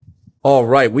All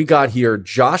right. We got here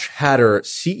Josh Hatter,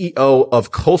 CEO of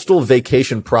Coastal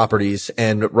Vacation Properties.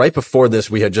 And right before this,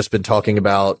 we had just been talking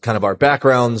about kind of our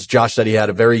backgrounds. Josh said he had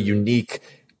a very unique,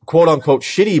 quote unquote,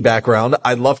 shitty background.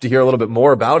 I'd love to hear a little bit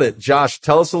more about it. Josh,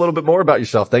 tell us a little bit more about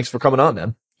yourself. Thanks for coming on,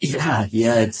 man. Yeah.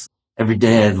 It's every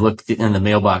day I look in the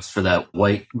mailbox for that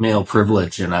white male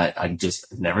privilege, and I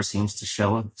just it never seems to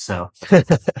show up. So,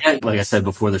 yeah, like I said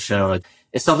before the show,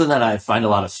 it's something that I find a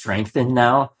lot of strength in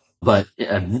now. But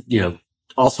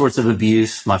all sorts of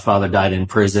abuse. My father died in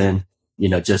prison.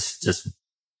 Just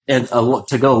and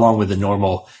to go along with the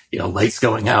normal, lights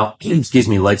going out. Excuse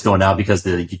me, lights going out because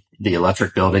the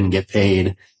electric bill didn't get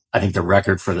paid. I think the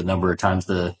record for the number of times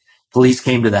the police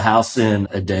came to the house in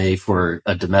a day for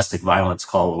a domestic violence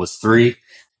call was 3.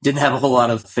 Didn't have a whole lot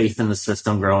of faith in the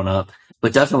system growing up,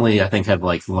 but definitely I think I've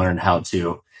learned how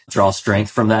to draw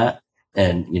strength from that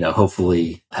and,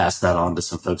 hopefully pass that on to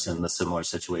some folks in a similar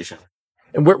situation.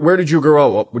 And where did you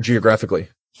grow up geographically?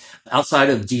 Outside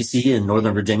of DC in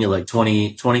Northern Virginia,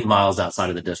 20 miles outside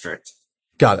of the district.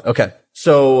 Got it. Okay.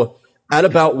 So at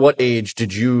about what age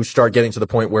did you start getting to the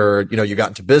point where, you got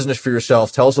into business for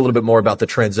yourself? Tell us a little bit more about the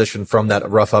transition from that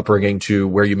rough upbringing to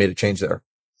where you made a change there.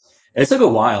 It took a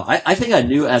while. I think I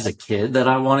knew as a kid that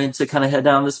I wanted to kind of head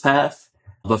down this path,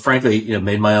 but frankly,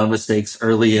 made my own mistakes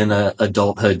early in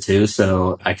adulthood too.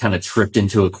 So I kind of tripped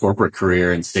into a corporate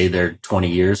career and stayed there 20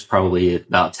 years, probably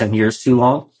about 10 years too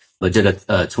long, but did a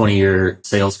 20-year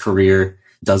sales career,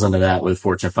 dozen of that with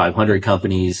Fortune 500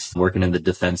 companies, working in the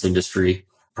defense industry,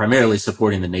 primarily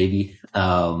supporting the Navy.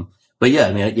 But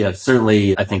yeah,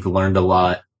 certainly I think learned a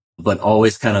lot, but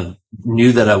always kind of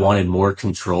knew that I wanted more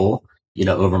control,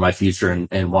 over my future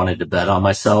and wanted to bet on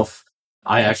myself.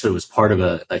 I actually was part of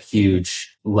a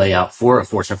huge layout for a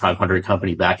Fortune 500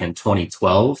 company back in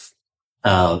 2012.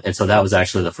 And so that was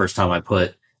actually the first time I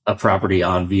put a property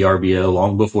on VRBO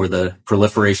long before the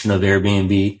proliferation of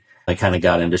Airbnb. I kind of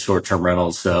got into short-term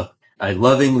rentals. So I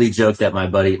lovingly joked that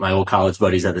my old college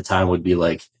buddies at the time would be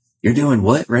like, "You're doing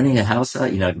what? Renting a house out?"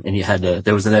 And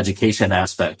there was an education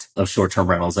aspect of short-term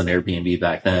rentals and Airbnb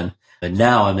back then. And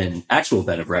now I'm in actual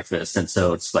bed and breakfast. And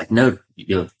so it's no,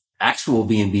 actual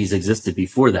B&Bs existed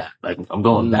before that. I'm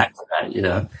going back to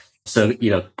that, So,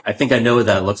 I think I know what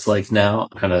that looks like now.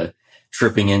 I'm kind of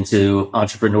tripping into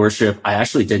entrepreneurship. I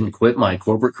actually didn't quit my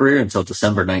corporate career until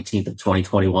December 19th of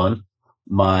 2021.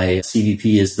 My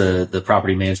CVP is the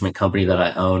property management company that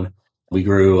I own. We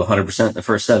grew 100% the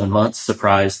first 7 months.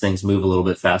 Surprise, things move a little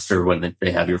bit faster when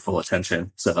they have your full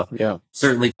attention. So yeah,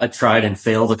 certainly I tried and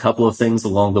failed a couple of things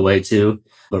along the way too,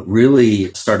 but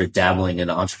really started dabbling in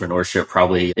entrepreneurship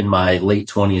probably in my late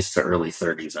 20s to early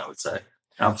 30s, I would say.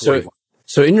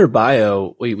 So in your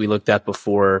bio, we looked at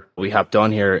before we hopped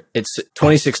on here, it's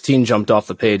 2016 jumped off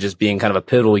the page as being kind of a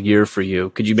pivotal year for you.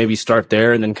 Could you maybe start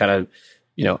there and then kind of,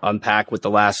 unpack what the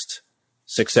last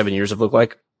 6-7 years have looked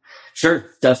like? Sure,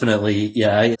 definitely.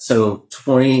 Yeah. So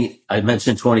I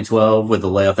mentioned 2012 with the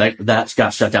layoff that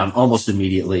got shut down almost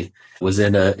immediately. It was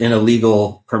in a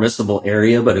legal permissible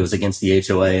area, but it was against the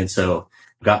HOA. And so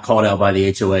got called out by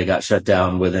the HOA, got shut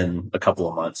down within a couple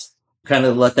of months. Kind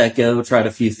of let that go, tried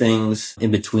a few things in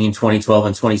between 2012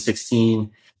 and 2016.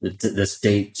 This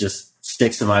date just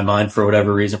sticks in my mind for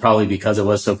whatever reason, probably because it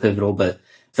was so pivotal, but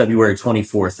February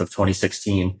 24th of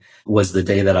 2016 was the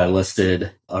day that I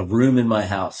listed a room in my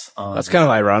house. That's kind of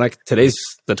ironic.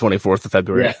 Today's the 24th of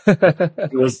February. Yeah.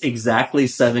 It was exactly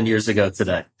 7 years ago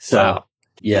today. So wow.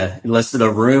 Yeah, listed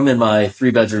a room in my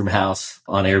 3-bedroom house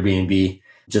on Airbnb,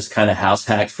 just kind of house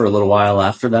hacked for a little while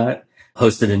after that.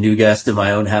 Hosted a new guest in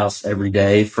my own house every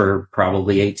day for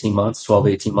probably 12,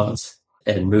 18 months,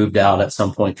 and moved out at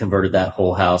some point, converted that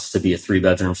whole house to be a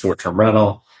 3-bedroom short-term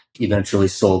rental. Eventually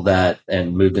sold that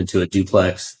and moved into a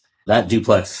duplex. That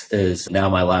duplex is now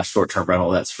my last short-term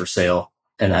rental that's for sale.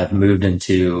 And I've moved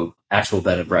into actual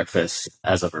bed and breakfast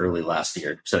as of early last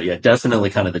year. So yeah, definitely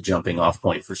kind of the jumping off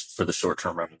point for the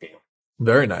short-term rental game.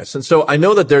 Very nice. And so I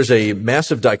know that there's a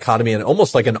massive dichotomy and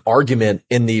almost like an argument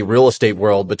in the real estate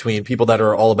world between people that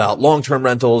are all about long-term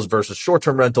rentals versus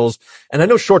short-term rentals. And I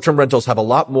know short-term rentals have a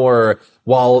lot more,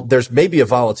 while there's maybe a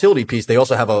volatility piece, they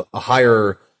also have a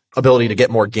higher ability to get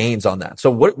more gains on that.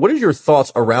 So what is your thoughts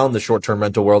around the short-term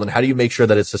rental world, and how do you make sure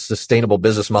that it's a sustainable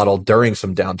business model during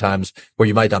some downtimes where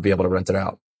you might not be able to rent it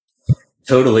out?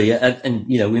 Totally. And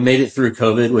we made it through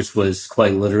COVID, which was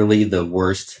quite literally the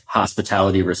worst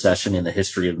hospitality recession in the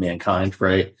history of mankind,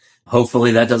 right?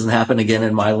 Hopefully that doesn't happen again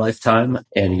in my lifetime.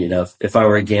 And, if I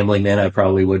were a gambling man, I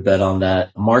probably would bet on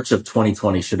that. March of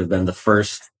 2020 should have been the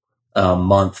first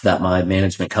month that my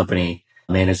management company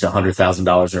managed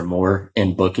 $100,000 or more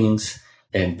in bookings.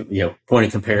 And, point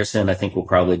of comparison, I think we'll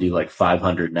probably do like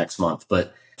 500 next month,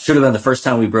 but should have been the first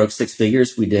time we broke six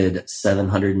figures. We did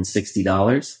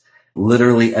 $760.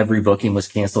 Literally every booking was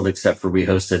canceled except for we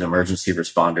hosted emergency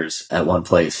responders at one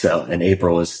place. So, and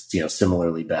April was,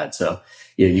 similarly bad. So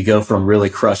you go from really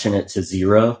crushing it to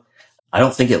zero. I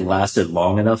don't think it lasted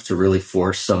long enough to really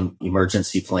force some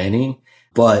emergency planning.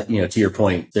 But, to your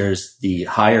point, there's the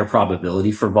higher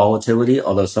probability for volatility,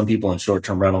 although some people in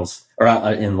short-term rentals or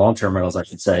in long-term rentals, I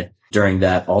should say, during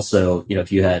that also,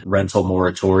 if you had rental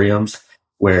moratoriums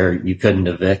where you couldn't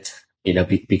evict,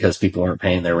 because people weren't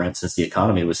paying their rent since the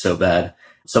economy was so bad,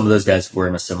 some of those guys were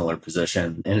in a similar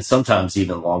position. And it's sometimes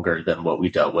even longer than what we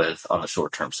dealt with on the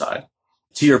short-term side.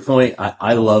 To your point,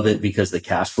 I love it because the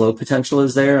cash flow potential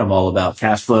is there. I'm all about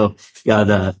cash flow.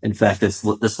 In fact, this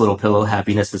little pillow,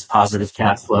 happiness is positive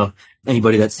cash flow.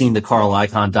 Anybody that's seen the Carl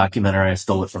Icahn documentary, I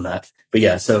stole it from that. But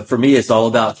yeah, so for me, it's all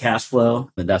about cash flow.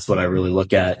 And that's what I really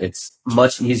look at. It's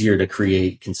much easier to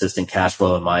create consistent cash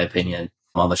flow, in my opinion,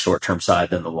 on the short-term side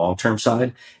than the long-term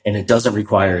side. And it doesn't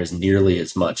require as nearly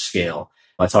as much scale.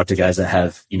 I talk to guys that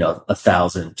have,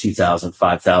 1,000, 2,000,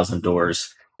 5,000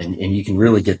 doors. And you can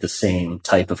really get the same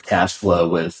type of cash flow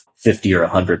with 50 or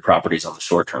 100 properties on the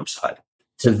short-term side.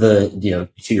 To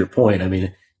your point, I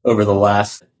mean, over the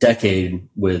last decade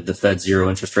with the Fed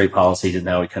zero interest rate policies, and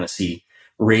now we kind of see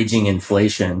raging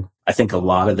inflation, I think a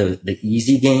lot of the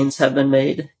easy gains have been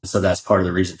made. So that's part of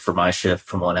the reason for my shift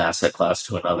from one asset class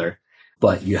to another.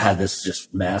 But you had this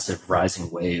just massive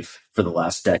rising wave for the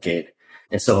last decade.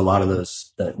 And so a lot of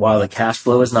those, while the cash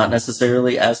flow is not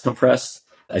necessarily as compressed,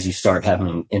 as you start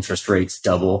having interest rates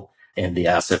double and the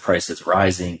asset prices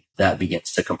rising, that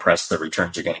begins to compress the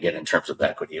returns you're going to get in terms of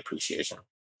equity appreciation.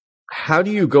 How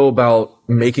do you go about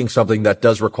making something that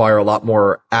does require a lot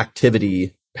more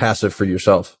activity passive for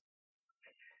yourself?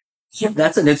 Yeah,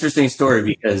 that's an interesting story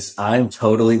because I'm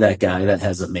totally that guy that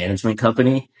has a management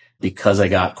company because I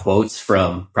got quotes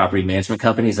from property management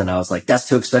companies and I was like, that's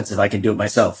too expensive. I can do it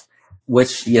myself.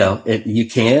 Which, you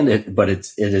can, but it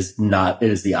is not, it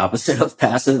is the opposite of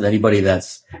passive. Anybody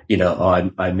that's,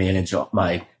 I manage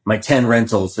my 10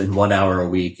 rentals in 1 hour a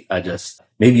week.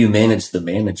 Maybe you manage the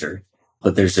manager,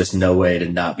 but there's just no way to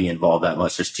not be involved that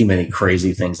much. There's too many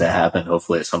crazy things that happen.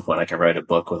 Hopefully at some point I can write a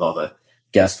book with all the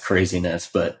guest craziness.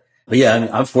 But yeah, I mean,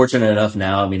 I'm fortunate enough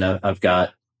now. I mean, I've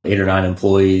got 8 or 9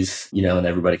 employees, and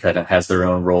everybody kind of has their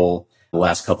own role. The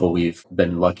last couple, we've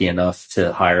been lucky enough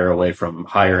to hire away from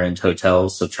higher end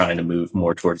hotels. So trying to move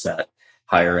more towards that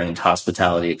higher end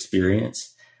hospitality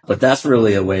experience. But that's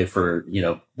really a way for,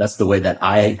 that's the way that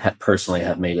I personally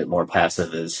have made it more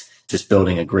passive, is just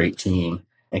building a great team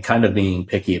and kind of being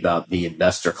picky about the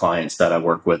investor clients that I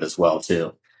work with as well,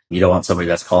 too. You don't want somebody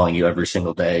that's calling you every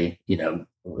single day,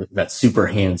 that's super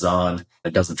hands on,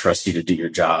 that doesn't trust you to do your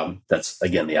job. That's,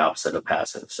 again, the opposite of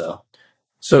passive.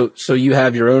 So you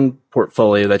have your own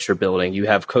portfolio that you're building. You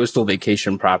have Coastal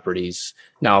Vacation Properties.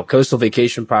 Now, Coastal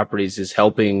Vacation Properties is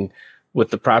helping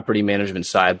with the property management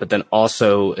side, but then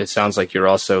also it sounds like you're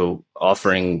also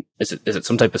offering, is it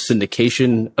some type of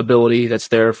syndication ability that's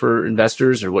there for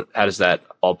investors, or what? How does that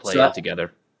all play out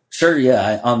together? Sure.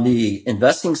 Yeah. On the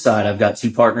investing side, I've got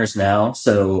 2 partners now.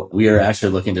 So we are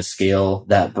actually looking to scale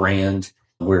that brand.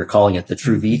 We're calling it the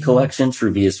True V Collection.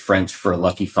 True V is French for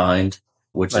lucky find,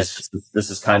 which is, this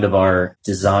is kind of our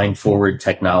design forward,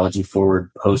 technology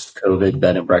forward, post-COVID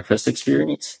bed and breakfast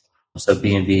experience. So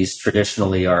B&Bs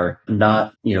traditionally are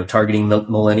not, targeting the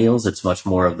millennials. It's much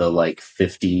more of the like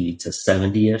 50 to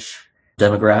 70-ish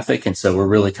demographic. And so we're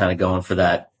really kind of going for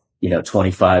that,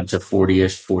 25 to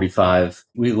 40-ish, 45.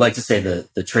 We like to say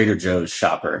the Trader Joe's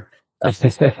shopper.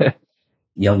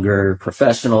 Younger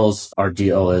professionals. Our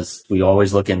deal is we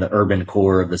always look in the urban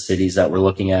core of the cities that we're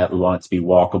looking at. We want it to be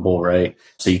walkable, right?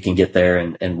 So you can get there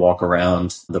and walk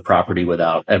around the property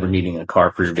without ever needing a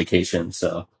car for your vacation.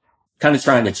 So kind of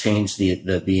trying to change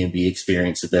the B&B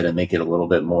experience a bit and make it a little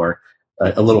bit more,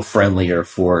 a little friendlier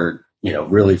for,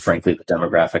 really frankly, the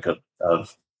demographic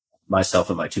of myself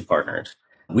and my 2 partners.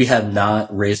 We have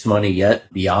not raised money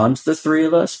yet beyond the 3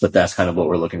 of us, but that's kind of what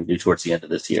we're looking to do towards the end of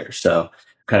this year. So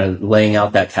kind of laying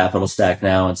out that capital stack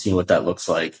now and seeing what that looks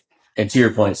like. And to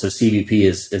your point, so CVP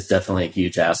is definitely a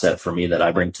huge asset for me that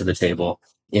I bring to the table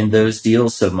in those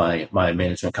deals. So my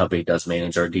management company does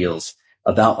manage our deals.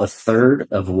 About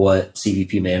 1/3 of what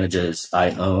CVP manages,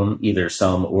 I own either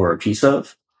some or a piece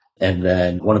of. And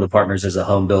then one of the partners is a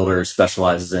home builder,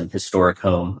 specializes in historic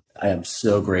home. I am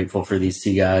so grateful for these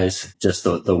 2 guys, just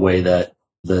the way that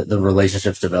the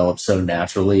relationships develop so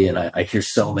naturally. And I hear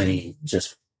so many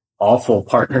just awful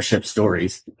partnership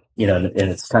stories, and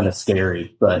it's kind of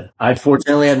scary, but I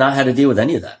fortunately have not had to deal with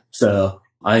any of that. So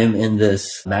I am in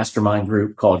this mastermind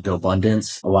group called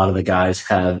GoBundance. A lot of the guys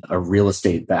have a real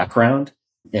estate background.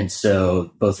 And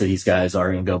so both of these guys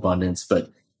are in GoBundance,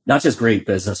 but not just great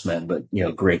businessmen, but,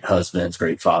 great husbands,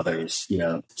 great fathers,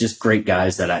 just great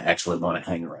guys that I actually want to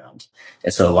hang around.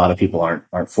 And so a lot of people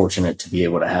aren't fortunate to be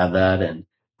able to have that. And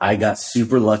I got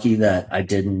super lucky that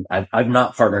I've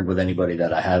not partnered with anybody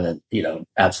that I haven't,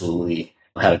 absolutely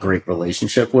had a great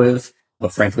relationship with.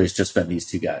 But frankly, it's just been these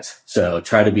two guys. So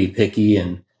try to be picky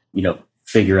and,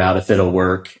 figure out if it'll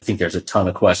work. I think there's a ton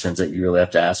of questions that you really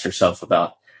have to ask yourself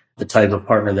about the type of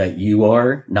partner that you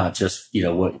are, not just,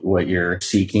 what you're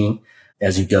seeking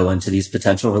as you go into these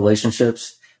potential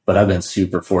relationships. But I've been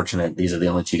super fortunate. These are the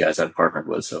only two guys I've partnered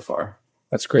with so far.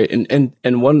 That's great.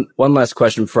 And one last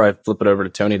question before I flip it over to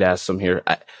Tony to ask some here.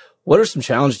 What are some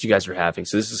challenges you guys are having?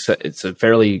 So it's a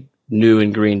fairly new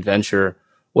and green venture.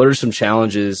 What are some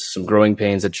challenges, some growing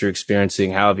pains that you're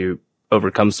experiencing? How have you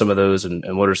overcome some of those?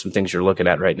 And what are some things you're looking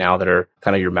at right now that are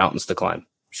kind of your mountains to climb?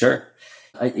 Sure.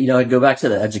 I'd go back to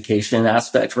the education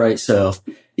aspect, right? So,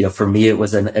 for me, it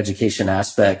was an education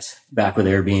aspect back with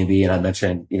Airbnb. And I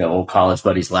mentioned, old college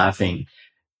buddies laughing.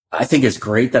 I think it's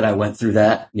great that I went through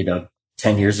that,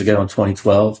 10 years ago in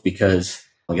 2012, because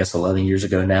I guess 11 years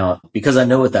ago now, because I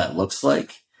know what that looks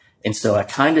like. And so I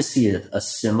kind of see a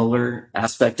similar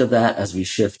aspect of that as we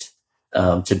shift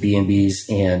to B&Bs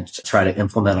and try to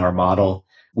implement our model.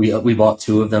 We bought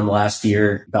 2 of them last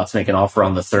year, about to make an offer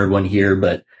on the 3rd one here,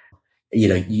 but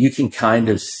you can kind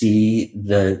of see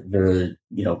the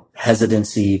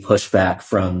hesitancy pushback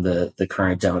from the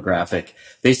current demographic.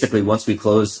 Basically, once we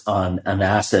close on an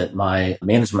asset, my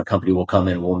management company will come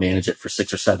in, we'll manage it for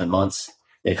 6 or 7 months.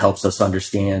 It helps us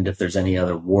understand if there's any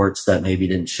other warts that maybe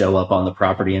didn't show up on the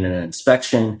property in an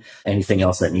inspection, anything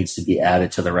else that needs to be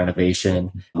added to the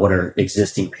renovation, what are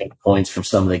existing pain points from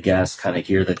some of the guests, kind of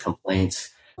hear the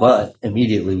complaints. But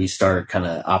immediately we start kind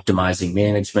of optimizing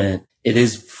management. It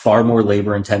is far more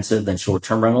labor intensive than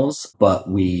short-term rentals, but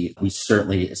we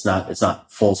certainly, it's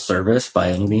not full service by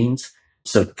any means.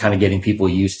 So kind of getting people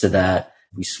used to that.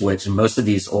 We switch, and most of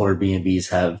these older B&Bs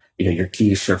have, your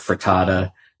quiche or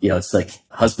frittata. It's like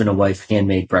husband and wife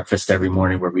handmade breakfast every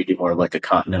morning, where we do more like a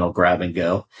continental grab and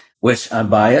go, which I'm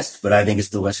biased, but I think it's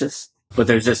delicious. But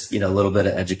there's just, a little bit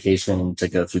of education to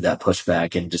go through that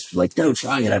pushback and just like, no,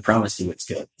 try it. I promise you it's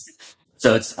good.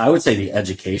 So I would say the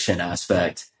education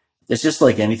aspect, it's just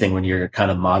like anything when you're kind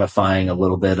of modifying a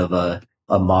little bit of a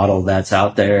model that's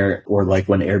out there, or like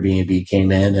when Airbnb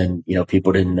came in and,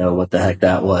 people didn't know what the heck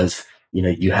that was.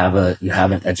 You have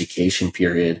an education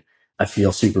period. I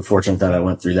feel super fortunate that I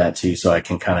went through that too. So I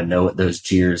can kind of know what those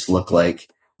jeers look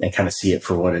like and kind of see it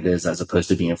for what it is, as opposed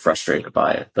to being frustrated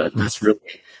by it. But that's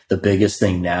really the biggest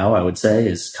thing now, I would say,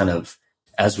 is kind of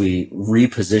as we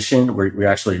reposition, we're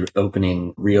actually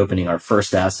reopening our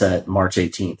first asset March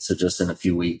 18th. So just in a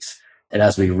few weeks. And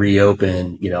as we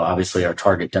reopen, obviously our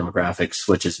target demographic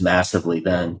switches massively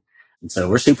then. And so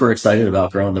we're super excited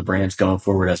about growing the branch going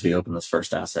forward as we open this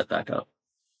first asset back up.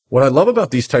 What I love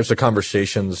about these types of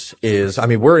conversations is,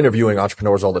 we're interviewing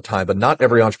entrepreneurs all the time, but not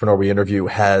every entrepreneur we interview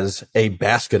has a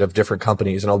basket of different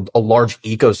companies and a large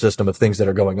ecosystem of things that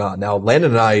are going on. Now,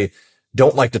 Landon and I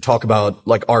don't like to talk about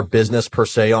like our business per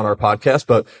se on our podcast,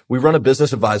 but we run a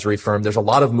business advisory firm. There's a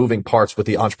lot of moving parts with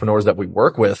the entrepreneurs that we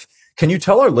work with. Can you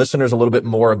tell our listeners a little bit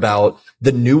more about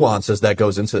the nuances that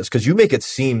goes into this? Because you make it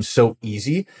seem so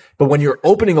easy, but when you're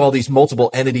opening all these multiple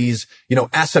entities,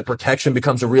 asset protection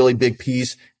becomes a really big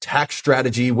piece, tax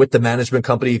strategy with the management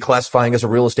company, classifying as a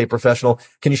real estate professional.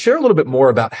 Can you share a little bit more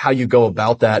about how you go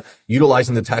about that,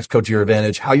 utilizing the tax code to your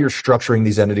advantage, how you're structuring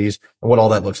these entities, and what all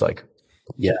that looks like?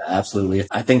 Yeah, absolutely.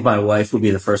 I think my wife would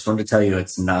be the first one to tell you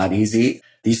it's not easy.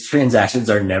 These transactions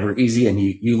are never easy. And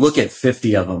you look at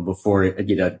 50 of them before,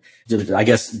 I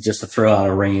guess just to throw out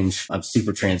a range, I'm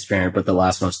super transparent, but the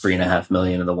last one was 3.5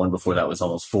 million. And the one before that was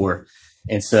almost 4.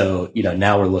 And so,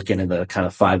 now we're looking in the kind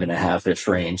of 5.5-ish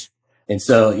range. And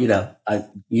so,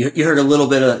 you heard a little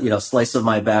bit of, slice of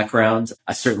my background.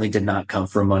 I certainly did not come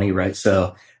from money, right?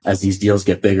 So as these deals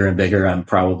get bigger and bigger, I'm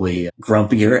probably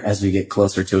grumpier as we get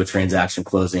closer to a transaction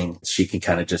closing. She can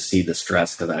kind of just see the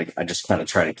stress, because I just kind of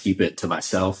try to keep it to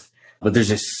myself. But there's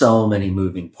just so many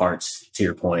moving parts, to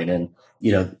your point. And,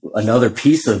 another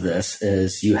piece of this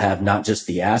is you have not just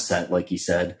the asset, like you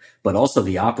said, but also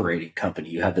the operating company.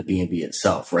 You have the B&B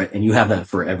itself, right? And you have that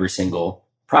for every single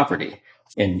property.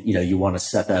 And, you want to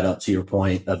set that up, to your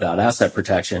point about asset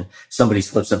protection. Somebody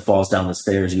slips and falls down the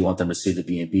stairs, you want them to sue the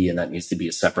B&B, and that needs to be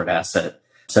a separate asset,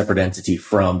 separate entity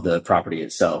from the property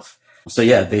itself. So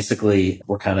yeah, basically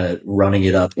we're kind of running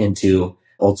it up into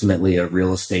ultimately a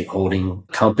real estate holding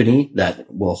company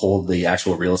that will hold the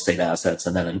actual real estate assets,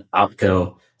 and then an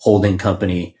OpCo holding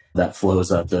company that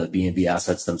flows up the B&B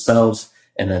assets themselves.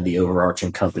 And then the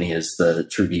overarching company is the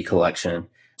TrueB collection.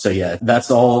 So yeah,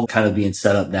 that's all kind of being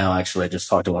set up now. Actually, I just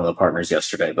talked to one of the partners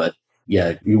yesterday, but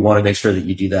yeah, you want to make sure that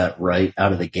you do that right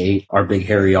out of the gate. Our big,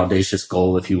 hairy, audacious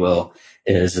goal, if you will,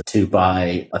 is to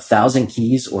buy 1,000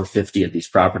 keys or 50 of these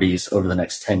properties over the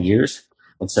next 10 years.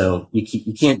 And so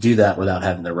you can't do that without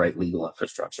having the right legal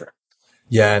infrastructure.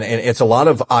 Yeah, and it's a lot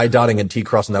of I dotting and T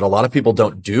crossing that a lot of people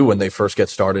don't do when they first get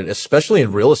started, especially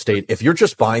in real estate. If you're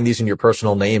just buying these in your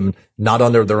personal name, not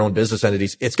under their own business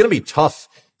entities, it's going to be tough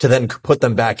to then put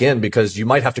them back in because you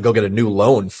might have to go get a new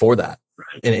loan for that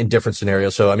in different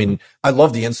scenarios. So, I mean, I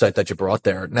love the insight that you brought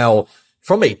there. Now,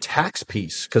 from a tax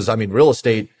piece, because I mean, real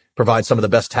estate provides some of the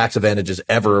best tax advantages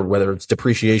ever, whether it's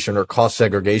depreciation or cost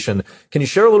segregation. Can you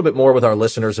share a little bit more with our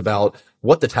listeners about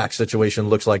what the tax situation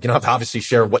looks like? You don't have to obviously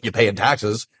share what you pay in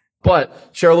taxes, but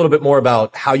share a little bit more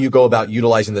about how you go about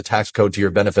utilizing the tax code to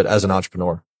your benefit as an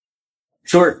entrepreneur.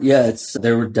 Sure. Yeah,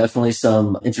 there were definitely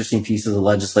some interesting pieces of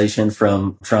legislation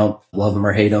from Trump, love him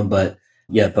or hate him, but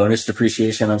yeah, bonus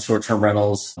depreciation on short-term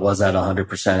rentals was at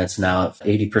 100%. It's now at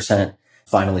 80%,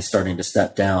 finally starting to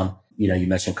step down. You know, you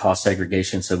mentioned cost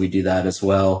segregation, so we do that as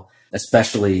well.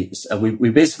 Especially,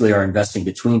 we basically are investing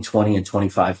between 20 and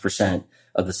 25%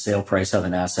 of the sale price of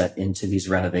an asset into these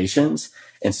renovations.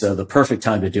 And so the perfect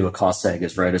time to do a cost seg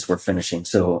is right as we're finishing.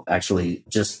 So actually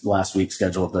just last week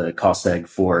scheduled the cost seg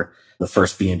for the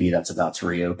first B&B that's about to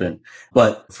reopen.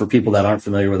 But for people that aren't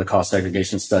familiar with a cost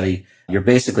segregation study, you're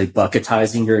basically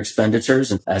bucketizing your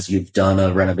expenditures. And as you've done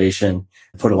a renovation,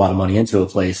 put a lot of money into a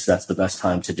place, that's the best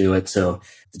time to do it. So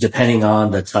depending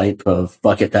on the type of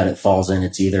bucket that it falls in,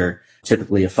 it's either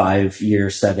typically a 5-year,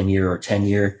 7-year, or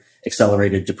 10-year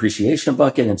accelerated depreciation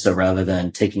bucket. And so rather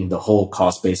than taking the whole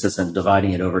cost basis and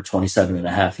dividing it over 27 and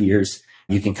a half years,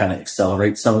 you can kind of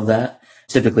accelerate some of that.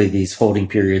 Typically, these holding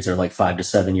periods are like 5 to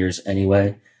 7 years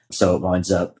anyway. So it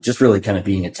winds up just really kind of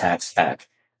being a tax hack,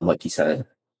 like you said.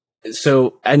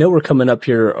 So I know we're coming up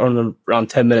here on around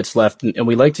 10 minutes left, and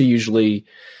we like to usually,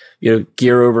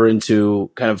 gear over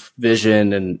into kind of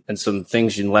vision and some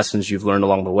things and lessons you've learned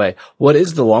along the way. What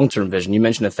is the long-term vision? You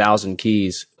mentioned 1,000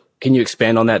 keys. Can you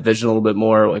expand on that vision a little bit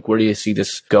more? Like, where do you see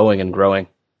this going and growing?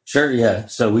 Sure. Yeah.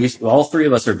 So all three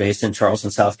of us are based in Charleston,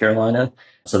 South Carolina.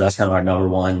 So that's kind of our number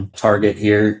one target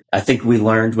here. I think we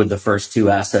learned with the first 2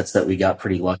 assets that we got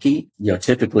pretty lucky.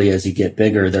 Typically as you get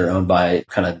bigger, they're owned by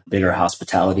kind of bigger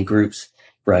hospitality groups,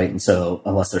 right? And so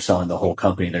unless they're selling the whole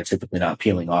company, they're typically not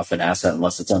peeling off an asset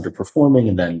unless it's underperforming.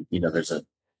 And then, there's a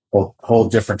whole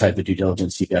different type of due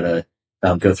diligence you got to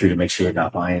go through to make sure you're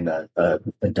not buying a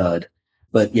dud.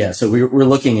 But yeah, so we're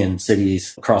looking in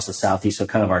cities across the Southeast. So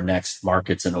kind of our next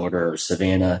markets in order are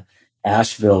Savannah,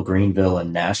 Asheville, Greenville,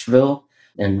 and Nashville.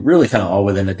 And really kind of all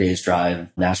within a day's drive.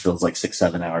 Nashville is like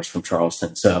 6-7 hours from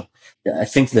Charleston. So I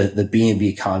think the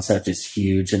B&B concept is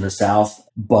huge in the South,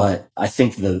 but I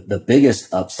think the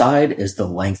biggest upside is the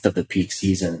length of the peak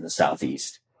season in the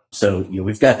Southeast. So,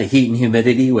 we've got the heat and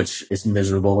humidity, which is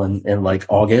miserable in like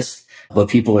August, but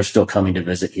people are still coming to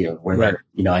visit here. Right.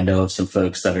 I know of some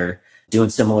folks that are doing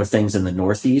similar things in the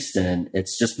Northeast, and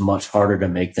it's just much harder to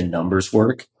make the numbers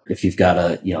work if you've got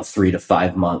a 3 to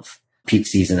 5 month peak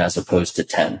season as opposed to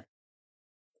 10.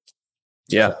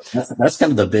 Yeah, so that's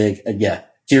kind of the big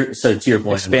to your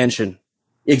point, expansion.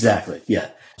 Exactly. Yeah.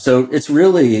 So it's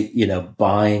really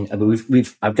buying. I mean,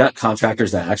 I've got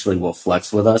contractors that actually will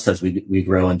flex with us as we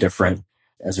grow in different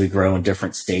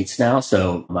states now.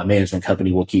 So my management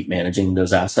company will keep managing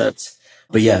those assets.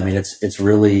 But yeah, I mean, it's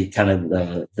really kind of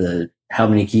the how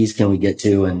many keys can we get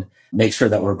to and make sure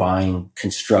that we're buying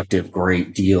constructive,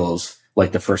 great deals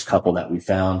like the first couple that we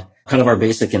found. Kind of our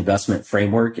basic investment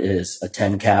framework is a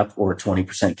 10 cap or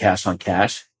 20% cash on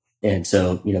cash. And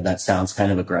so, that sounds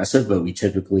kind of aggressive, but we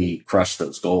typically crush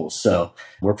those goals. So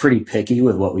we're pretty picky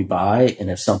with what we buy. And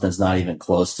if something's not even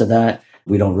close to that,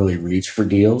 we don't really reach for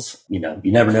deals. You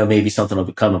never know, maybe something will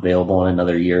become available in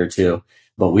another year or two.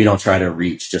 But we don't try to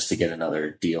reach just to get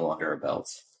another deal under our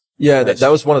belts. Yeah,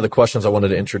 that was one of the questions I wanted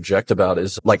to interject about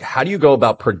is like, how do you go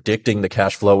about predicting the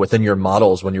cash flow within your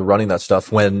models when you're running that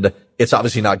stuff when it's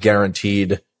obviously not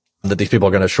guaranteed that these people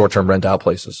are going to short-term rent out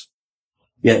places?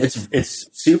 Yeah, it's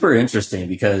super interesting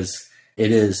because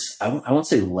it is, I won't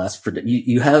say less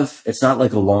you have, it's not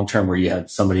like a long-term where you have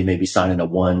somebody maybe signing a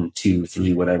 1, 2,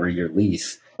 3, whatever year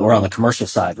lease, or on the commercial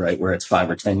side, right, where it's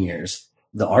 5 or 10 years.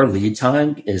 Our lead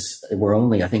time is,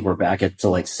 I think we're back at to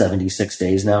like 76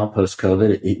 days now post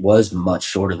COVID. It was much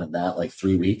shorter than that, like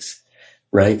 3 weeks.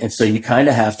 right? And so you kind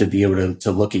of have to be able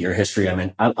to look at your history. I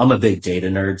mean, I'm a big data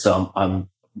nerd, so I'm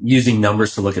using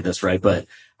numbers to look at this, right? But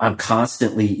I'm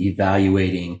constantly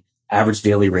evaluating average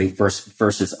daily rate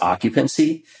versus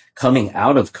occupancy. Coming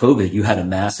out of COVID, you had a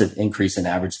massive increase in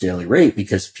average daily rate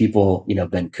because people,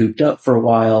 been cooped up for a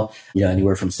while,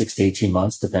 anywhere from 6 to 18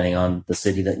 months, depending on the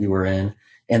city that you were in.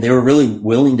 And they were really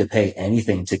willing to pay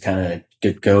anything to kind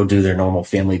of go do their normal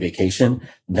family vacation.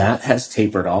 That has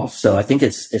tapered off. So I think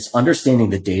it's understanding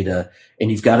the data, and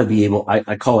you've got to be able,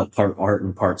 I call it part art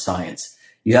and part science.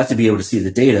 You have to be able to see the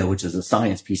data, which is a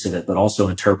science piece of it, but also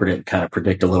interpret it and kind of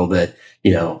predict a little bit,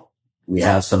 we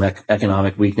have some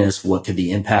economic weakness. What could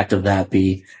the impact of that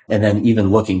be? And then even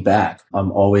looking back,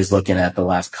 I'm always looking at the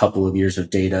last couple of years of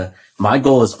data. My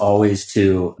goal is always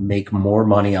to make more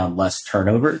money on less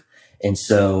turnover. And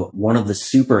so one of the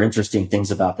super interesting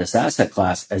things about this asset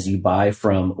class, as you buy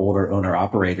from older owner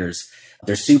operators,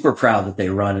 they're super proud that they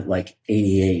run at like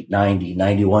 88, 90,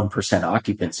 91%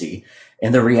 occupancy.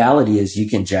 And the reality is you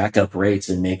can jack up rates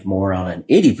and make more on an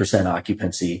 80%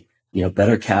 occupancy,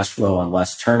 better cash flow on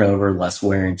less turnover, less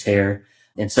wear and tear.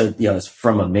 And so, it's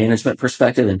from a management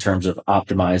perspective in terms of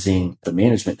optimizing the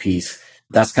management piece.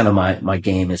 That's kind of my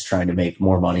game, is trying to make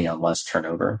more money on less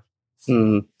turnover.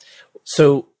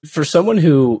 So for someone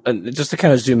who, and just to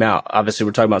kind of zoom out, obviously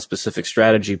we're talking about specific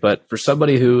strategy, but for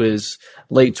somebody who is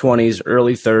late 20s,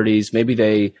 early 30s, maybe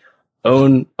they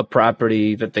own a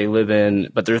property that they live in,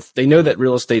 but they know that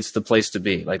real estate's the place to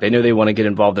be. Like, they know they want to get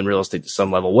involved in real estate to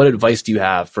some level. What advice do you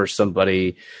have for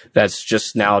somebody that's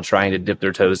just now trying to dip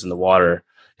their toes in the water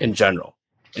in general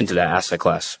into that asset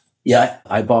class? Yeah,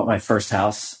 I bought my first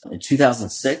house in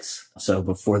 2006. So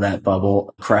before that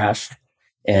bubble crashed,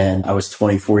 and I was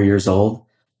 24 years old.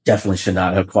 Definitely should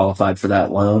not have qualified for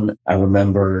that loan. I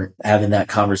remember having that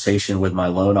conversation with my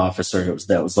loan officer.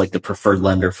 That was like the preferred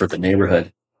lender for the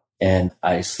neighborhood. And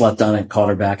I slept on it, called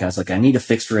her back. I was like, I need a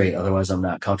fixed rate. Otherwise I'm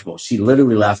not comfortable. She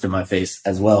literally laughed in my face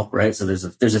as well. Right. So there's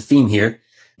a theme here.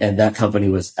 And that company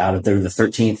was they were the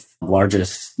 13th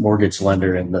largest mortgage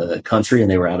lender in the country, and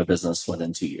they were out of business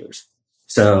within 2 years.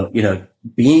 So,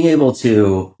 being able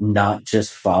to not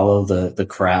just follow the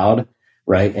crowd,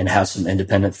 right, and have some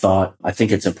independent thought. I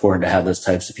think it's important to have those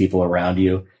types of people around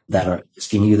you that are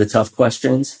asking you the tough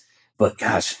questions. But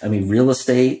gosh, I mean, real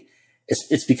estate,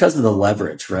 it's because of the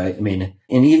leverage, right? I mean,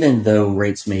 and even though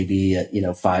rates may be at,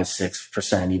 5,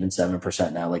 6%, even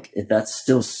 7% now, that's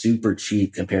still super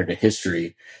cheap compared to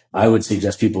history. I would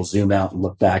suggest people zoom out and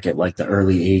look back at like the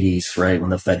early 80s, right, when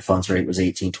the Fed funds rate was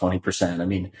 18, 20%. I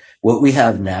mean, what we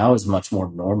have now is much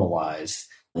more normalized.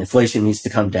 Inflation needs to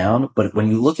come down. But when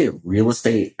you look at real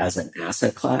estate as an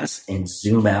asset class and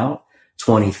zoom out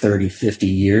 20, 30, 50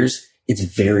 years, it's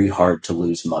very hard to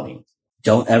lose money.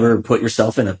 Don't ever put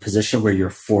yourself in a position where you're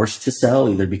forced to sell,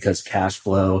 either because cash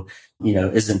flow,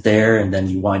 isn't there, and then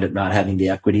you wind up not having the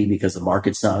equity because the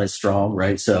market's not as strong,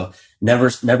 right? So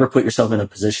never put yourself in a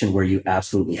position where you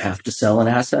absolutely have to sell an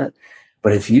asset.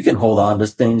 But if you can hold on to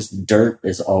things, dirt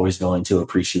is always going to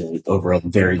appreciate over a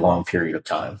very long period of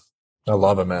time. I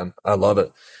love it, man. I love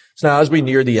it. So now, as we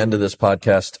near the end of this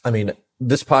podcast, I mean,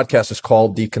 this podcast is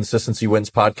called the Consistency Wins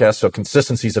Podcast. So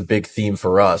consistency is a big theme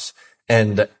for us.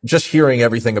 And just hearing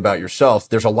everything about yourself,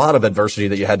 there's a lot of adversity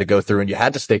that you had to go through, and you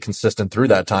had to stay consistent through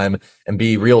that time and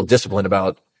be real disciplined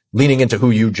about leaning into who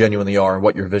you genuinely are and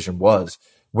what your vision was.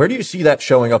 Where do you see that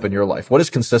showing up in your life? What does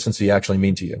consistency actually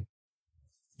mean to you?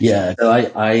 Yeah, so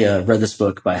I read this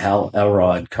book by Hal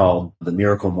Elrod called The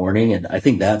Miracle Morning. And I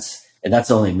think that's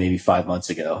only maybe 5 months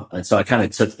ago. And so I kind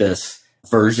of took this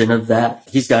version of that.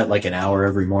 He's got like an hour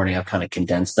every morning. I've kind of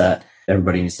condensed that.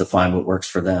 Everybody needs to find what works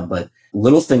for them. But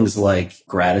little things like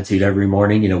gratitude every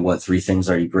morning, what 3 things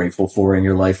are you grateful for in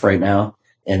your life right now?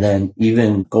 And then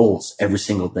even goals every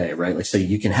single day, right? Like, so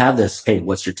you can have this, hey,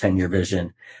 what's your 10-year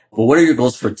vision? But what are your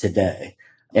goals for today?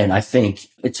 And I think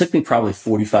it took me probably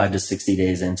 45 to 60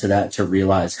 days into that to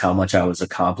realize how much I was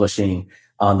accomplishing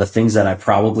on the things that I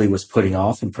probably was putting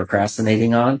off and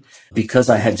procrastinating on, because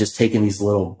I had just taken these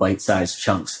little bite-sized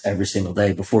chunks every single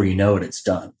day. Before you know it, it's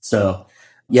done. So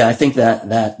yeah, I think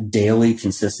that daily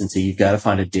consistency, you've got to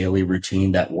find a daily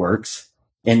routine that works,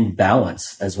 and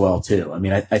balance as well too. I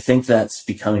mean, I think that's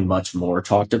becoming much more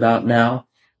talked about now.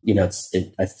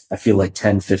 I feel like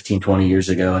 10, 15, 20 years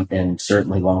ago, and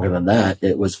certainly longer than that,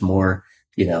 it was more,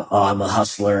 I'm a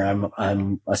hustler.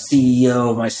 I'm a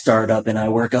CEO of my startup and I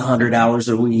work 100 hours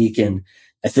a week. And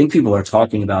I think people are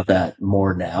talking about that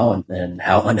more now, and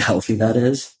how unhealthy that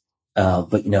is.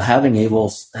 But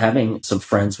having some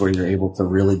friends where you're able to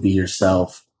really be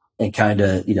yourself and kind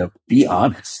of, be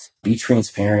honest, be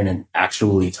transparent, and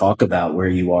actually talk about where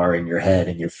you are in your head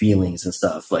and your feelings and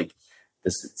stuff. Like,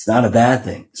 It's not a bad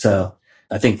thing. So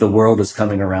I think the world is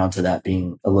coming around to that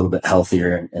being a little bit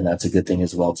healthier, and that's a good thing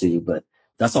as well too. But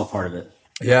that's all part of it.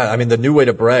 Yeah. I mean, the new way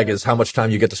to brag is how much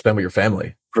time you get to spend with your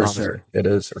family. For Honestly. sure. It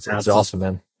is. It's awesome,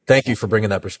 man. Thank you for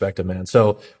bringing that perspective, man.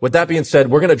 So with that being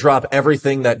said, we're going to drop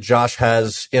everything that Josh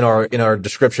has in our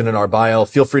description, in our bio.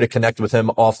 Feel free to connect with him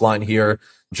offline here.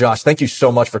 Josh, thank you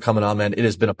so much for coming on, man. It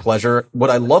has been a pleasure. What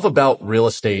I love about real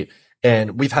estate,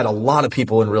 and we've had a lot of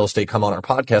people in real estate come on our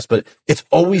podcast, but it's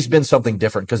always been something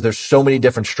different because there's so many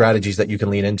different strategies that you can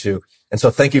lean into. And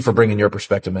so thank you for bringing your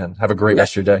perspective, man. Have a great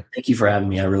rest of your day. Thank you for having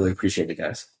me. I really appreciate it,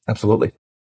 guys. Absolutely.